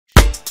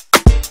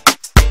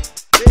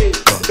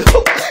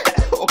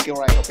Okay,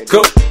 right, okay.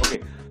 Go.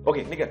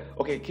 Okay, nigga.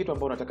 Okay, kitu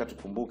ambacho nataka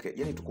tukumbuke.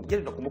 Yani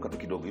tunakumbuka tu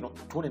kidogo,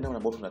 tuone namna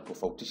ambayo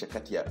tunatofautisha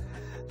kati ya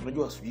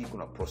unajua sijui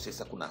kuna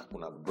processor,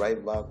 kuna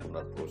driver,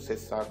 kuna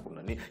processor,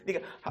 kuna nini.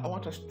 Nigga, I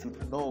want us to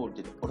know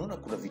that unaona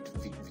kuna vitu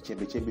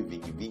vichembe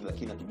vingi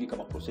lakini hatujui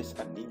kama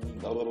processor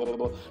nini.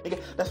 Nigga,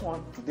 that's why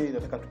today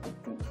nataka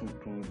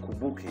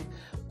tukumbuke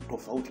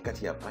tofauti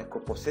kati ya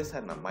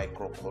microprocessor na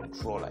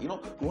microcontroller.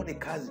 Tuone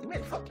kazi.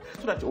 In fact,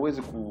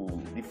 tunachoweza ku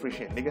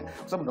differentiate nigga.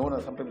 Kwa sababu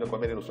naona sometimes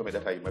nakwambia neno usome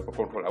data ya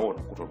microcontroller au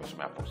unakuta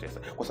umesoma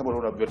processor. Kwa sababu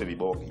unaona vyote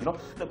vibonge,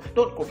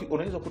 don't confuse.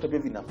 Unaweza kukuta vile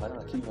vinafanana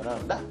lakini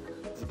wanaenda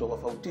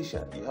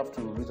vitofautisha. You have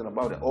to reason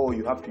about it, or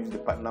you have to use the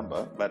part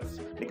number, but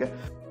nigga.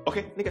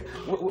 Okay, nigga,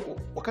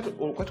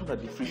 wakati una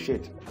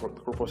differentiate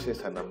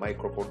processor na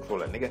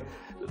microcontroller, nigga,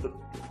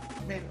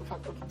 man,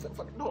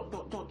 fuck,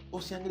 don't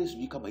usiangalie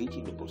sijui kama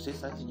hichi ni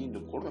processor, hichi ni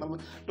controller.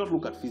 Don't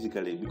look at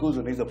physically, because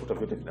unaweza kukuta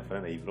vyote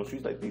vinafanana hivi. No,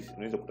 like this,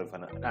 unaweza kukuta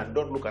vinafanana. And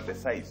don't look at the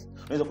size.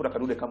 Unaweza kukuta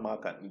kadude kama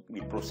haka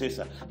ni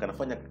processor,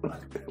 kanafanya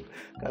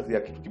kazi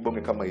ya kitu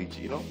kibonge kama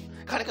hichi,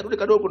 Kale kadude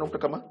kadogo unakuta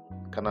kama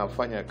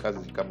kanafanya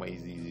kazi kama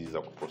hizi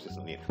za kuprocess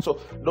nini. So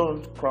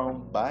don't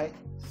crown by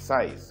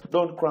size.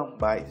 Don't crown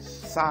by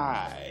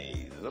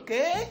size.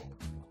 Okay?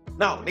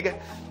 Now, nigga.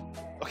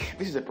 Okay,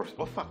 this is a process.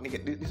 Oh fuck,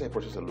 nigga. This is a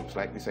processor looks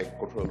like. This is a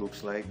controller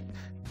looks like.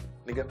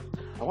 Nigga,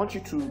 I want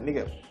you to,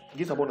 nigga,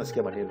 jinsi ambao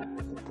unasikia maneno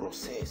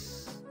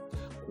kuprocess,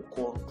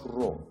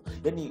 kucontrol.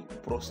 Yani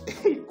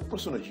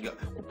kuprocess unajua,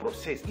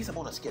 kuprocess. Jinsi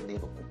ambao unasikia neno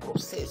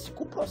kuprocess,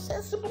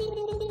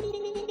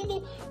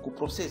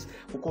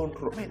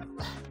 kucontrol. Man,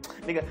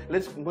 nigga,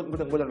 let's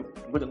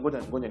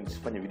ngoja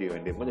nisifanye video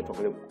ende. Ngoja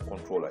tuangalie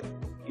controller.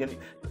 Yani,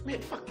 man,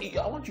 fuck,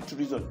 I want you to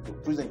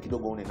reason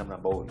kidogo une namna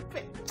ambao.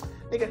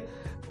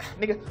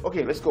 Nigga,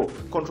 okay, let's go.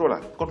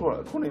 Controller.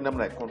 Kuna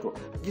namna ya control.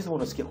 Jinsi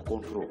unasikia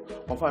control.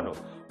 Kwa mfano,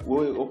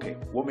 wewe wewe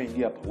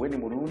umeingia hapa. Wewe ni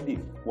Murundi,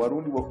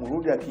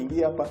 Murundi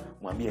akiingia hapa,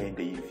 mwambie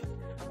aende hivi.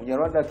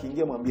 Mnyarwanda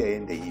akiingia mwambie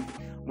aende hivi.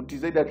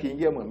 Mtizaidi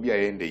akiingia mwambie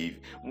aende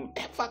hivi.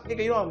 Fuck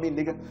nigga, you know what I mean,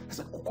 nigga?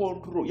 Sasa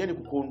kucontrol, yani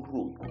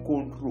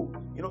kucontrol.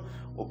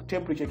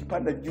 Temperature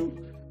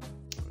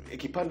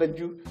ikipanda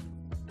juu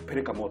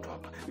peleka moto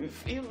hapa.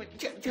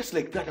 Just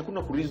like that,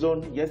 hakuna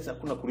reason.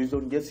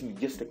 Yes,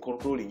 just a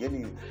controlling.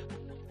 Yani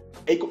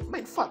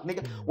man, fuck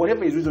nigga,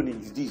 whatever his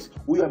reasoning is this.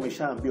 Huyu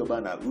ameshaambiwa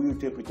bana, huyu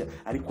temperature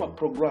alikuwa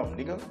program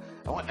nigga.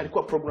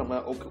 Alikuwa program.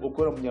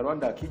 Ukiona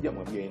Mnyarwanda akija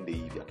mwambie aende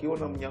hivi.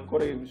 Akiona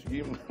Mnyankore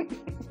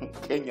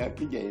Kenya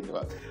akija aende.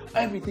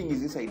 Everything is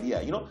this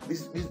idea,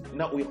 this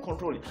now we are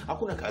controlling.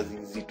 Hakuna kazi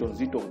nzito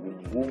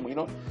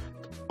ngumu,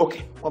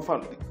 Okay, kwa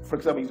mfano, for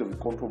example, hizo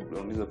control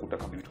unaweza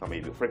kutaka vitu kama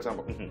hivyo. For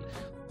example,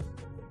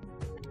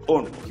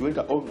 on,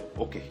 ukiweka on,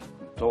 okay,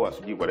 toa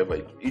sijui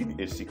whatever, hii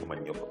ni AC kama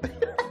nyoko.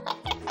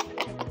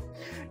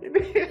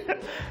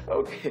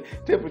 Okay,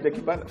 temperature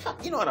kipanda.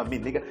 You know what I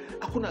mean, nigga?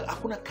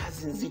 Hakuna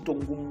kazi nzito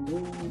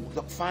ngumu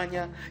za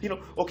kufanya.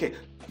 Okay,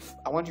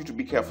 I want you to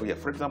be careful here.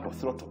 For example,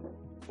 throttle.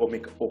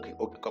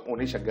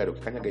 Onesha gari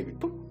ukikanyaga hivi.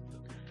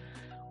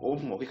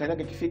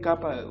 Ukikanyaga kifika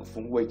hapa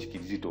fungua hichi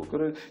kizito.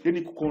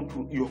 Yani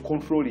you're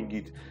controlling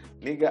it.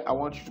 Nigga, I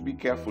want you to be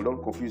careful,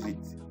 don't confuse it,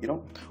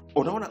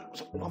 Unaona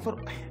mfano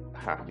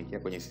nikia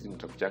kwenye system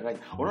utakuchanganya.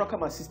 Unaona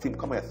kama system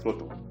kama ya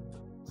throttle.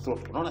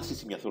 Unaona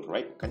system ya throttle,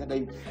 right? Kanyaga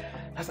hivi.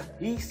 Sasa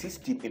hii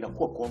system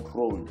inakuwa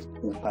controlled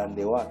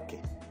upande wake.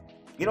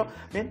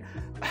 Man.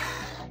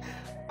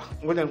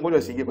 Ngoja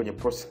usiingie kwenye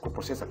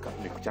processor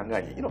kama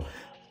kuchanganya,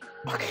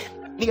 Okay,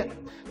 nigga.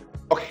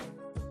 Okay.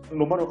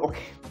 No matter,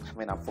 okay.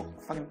 Man, I'm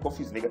fucking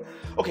confused, nigga.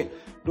 Okay,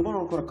 no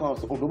matter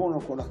unaona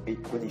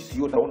kwenye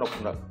CEO utaona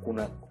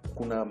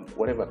kuna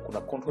whatever,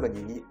 kuna controller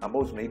nyingi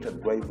ambazo zinaitwa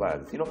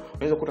drivers.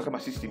 Unaweza kukuta kama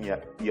system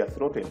ya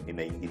throttle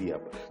inaingilia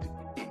hapa.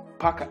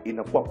 Paka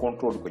inakuwa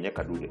control kwenye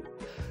kadude.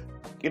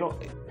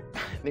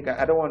 Nigga,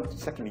 I don't want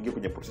saki ningie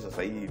kwenye processor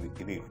sasa hii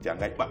ni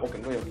kuchanganya.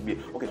 Okay, ngoja nikimbie.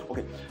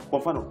 Okay. Kwa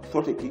mfano,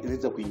 throttle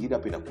inaweza kuingia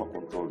hapa inakuwa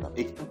control.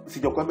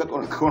 Sijakwambia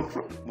kuna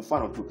control.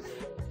 Mfano tu,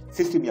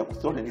 system ya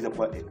throttle inaweza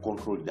kuwa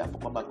control hapo.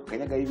 Kwamba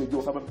kanyaga hivi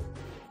juu kama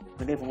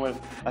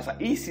sasa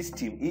hii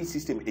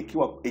system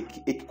ikiwa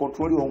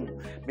control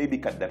maybe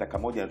data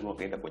kamoja na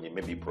kaenda kwenye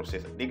maybe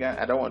processor. Nigga,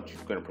 I don't want you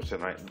to go to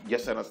processor, right?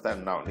 Just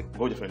understand now.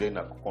 Ngoja tuendelee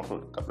na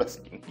control kabla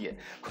siingie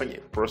kwenye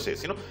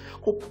process,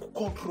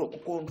 control.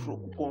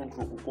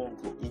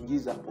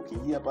 Ingiza hapo,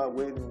 ukiingia hapa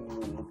wewe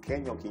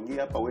Mkenya,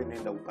 ukiingia hapa wewe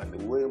nenda upande,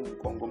 wewe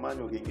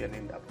Mkongomani ukiingia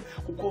nenda hapa.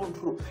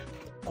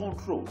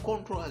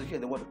 Control, as you hear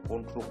the word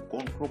control.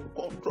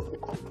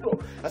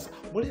 Sasa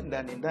mule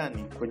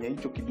ndani kwenye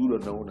hicho kidulo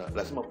naona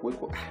lazima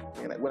kuweko.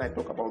 When I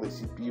talk about the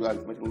CPU,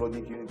 arithmetic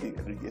logic unit, you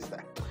can just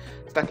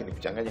staki ni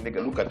kuchanganya,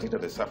 nigga. Look at it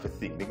as a surface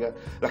thing, nigga.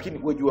 Lakini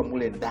wewe jua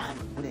mule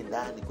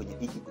ndani kwenye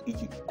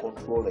hichi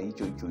controller,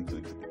 hicho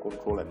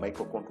controller,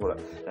 microcontroller,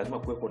 lazima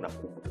kuweko na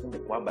kumbukumbu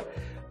kwamba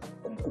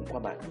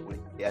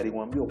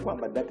alimwambia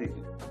kwamba data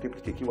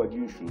temperature ikiwa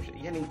juu,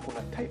 yani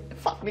kuna type.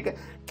 Fuck nigga.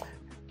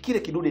 kile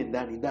kidude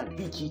ndani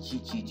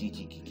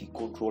hichi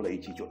controller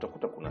hichi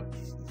utakuta kuna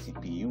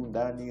CPU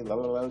ndani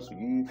so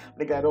you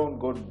like I don't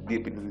go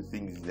deep into these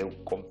things, they're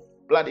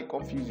bloody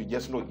confused. You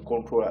just know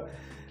controller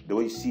the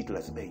way you see it,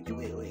 lazima ijue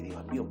wewe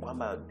niambie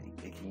kwamba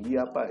ikiingia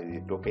hapa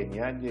tokeni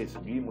aje,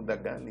 sijui muda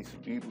gani,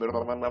 sijui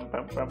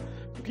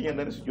ukiingia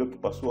ndani sijui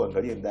kipasua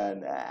angalia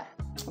ndani.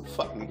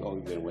 Fuck nigga,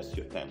 all you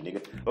waste your time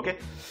nigga. Okay,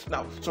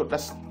 now so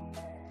that's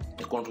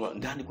the controller.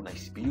 Ndani kuna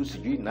CPU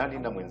sijui nani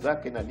na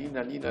mwenzake na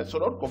nini. So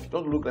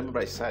don't look at me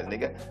by size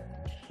nigga.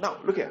 Now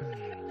look here.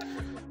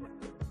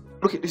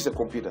 Look at this is a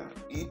computer.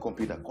 Hii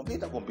computer.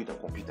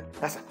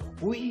 Sasa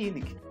hii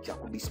ni cha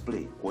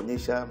kudisplay,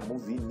 kuonyesha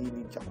movie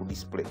nini cha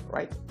kudisplay,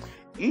 right?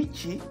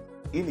 Hii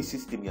ni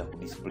system ya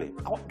kudisplay.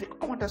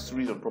 I want us to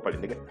reason properly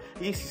nigga.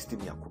 Hii system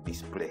ya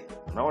kudisplay.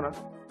 Unaona?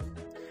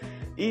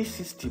 Hii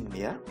system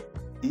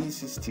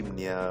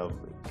ni ya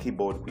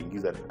keyboard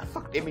kuingiza.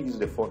 Fuck, let me use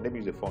the phone.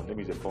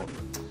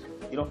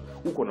 You know,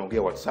 uko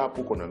naongea WhatsApp,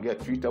 uko naongea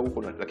Twitter,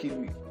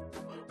 lakini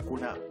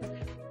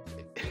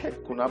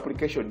kuna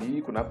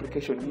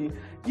application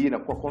hii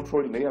inakuwa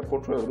control, inaia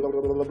control, you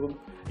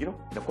know,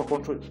 inakuwa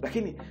control,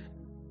 lakini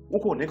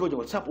uko unaongea kwenye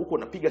WhatsApp, uko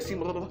unapiga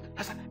simu.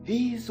 Sasa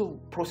hizo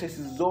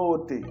processes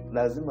zote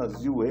lazima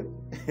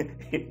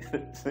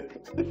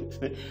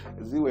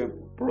ziwe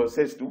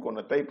processed, uko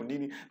na type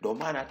nini. Ndio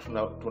maana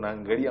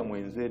tunaangalia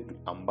mwenzetu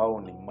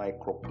ambao ni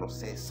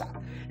microprocessor,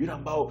 yule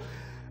ambao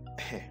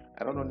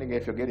I don't know nigga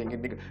if you're getting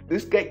it nigga.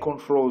 This guy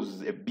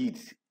controls a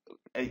bit.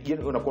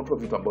 Una control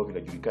vitu ambavyo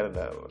vinajulikana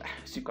na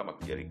si kama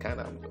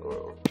kujulikana,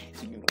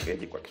 si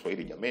niongeaje kwa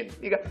Kiswahili jamani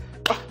nigga.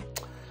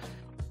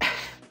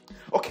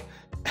 Okay,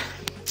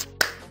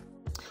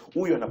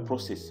 huyo ana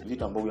process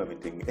vitu ambavyo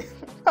ametengeneza.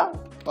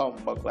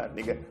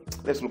 Nigga,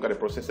 let's look at the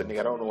processor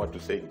nigga. I don't know what to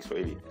say in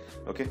Kiswahili.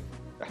 Okay,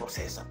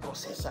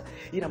 processor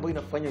ile ambayo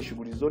inafanya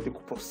shughuli zote,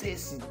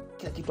 kuprocess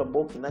kila kitu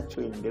ambacho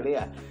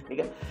kinachoendelea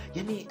nigga.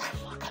 Yani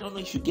I don't know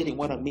if you getting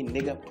what I mean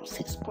nigga.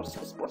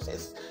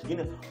 Process. You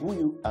know,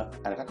 huyu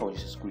anataka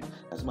kuonyesha screen,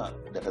 lazima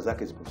data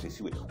zake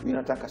ziprocessiwe. Huyu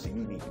anataka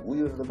sijui nini,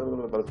 huyu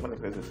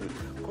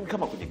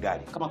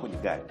kama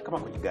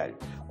kwenye gari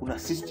kuna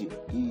system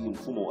hii,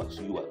 mfumo wa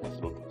sijui wa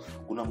throttle,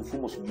 kuna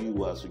mfumo sijui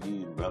wa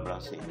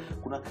brake,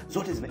 kuna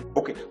zote zina.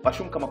 Okay,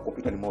 assume kama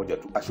computer ni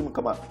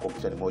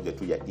moja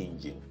tu ya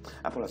engine.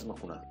 Hapo lazima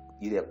kuna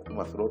ile ya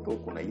kupima throttle,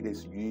 kuna ile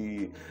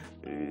sijui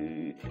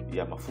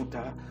ya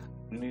mafuta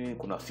nini,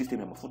 kuna system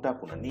ya mafuta,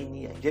 kuna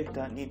nini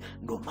injector nini.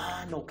 Ndio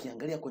maana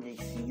ukiangalia kwenye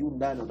ECU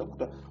ndani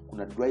utakuta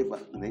kuna driver,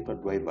 inaitwa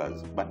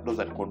drivers, but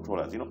those are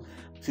controllers, you know.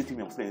 System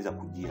ya mafuta inaweza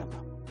kujia hapa,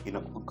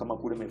 kama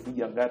kule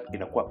mefuja ngapi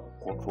inakuwa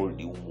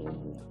controlled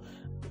humu.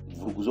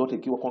 Vurugu zote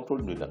ikiwa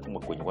control ndio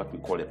inatumwa kwenye what we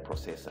call a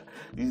processor.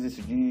 This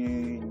is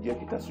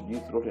injector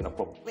throttle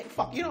inakuwa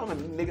fuck, you know what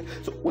I mean nigga.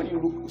 So when you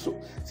look, so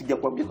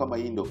sijakwambia kama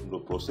hii ndio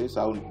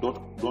processor, au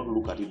don't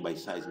look at it by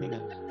size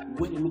nigga.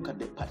 When you look at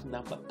the part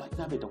number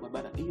itakuwa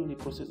bana hiyo ni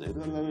processor.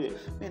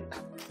 Man,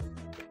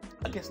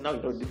 I guess now you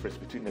know the difference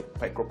between a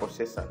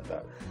microprocessor and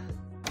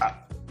a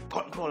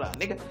controller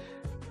nigga.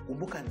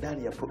 Kumbuka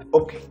ndani ya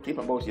okay,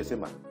 kitu ambacho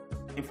sijasema.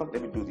 In fact,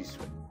 let me do this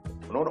way.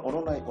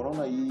 Unaona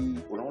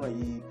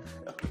hii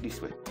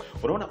this way.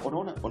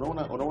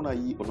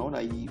 Unaona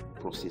hii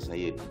processor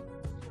yetu.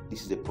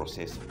 This is a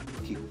processor.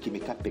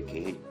 Kimekaa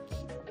peke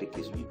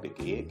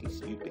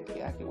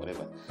yake,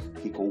 whatever.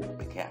 Kiko huko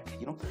peke yake,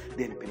 you know.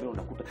 Then pembeni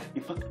unakuta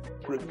in fact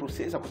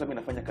processor kwa sababu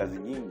inafanya kazi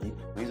nyingi,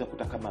 unaweza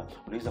kuta kama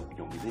unaweza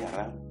kujiongezea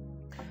RAM,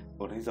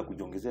 unaweza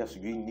kujiongezea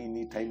sijui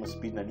nini, timer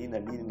speed na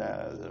nini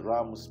na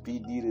RAM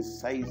speed ile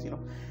size, you know.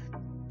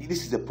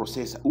 This is a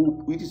processor.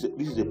 This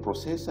is a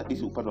processor. This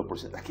is upande wa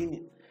processor.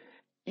 Lakini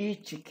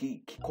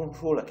hichi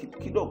controller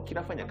kidogo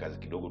kinafanya kazi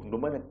kidogo. Ndio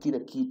maana kila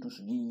kitu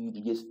sijui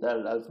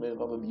digital alphabet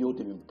kama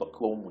vyote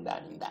vimepakiwa huko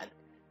ndani.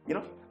 You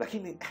know?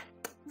 Lakini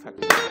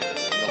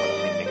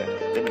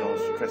let me not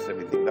stress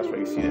everything. That's why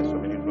you see there's so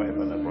many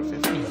drivers and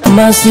processors.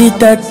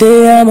 Masita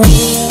te amo.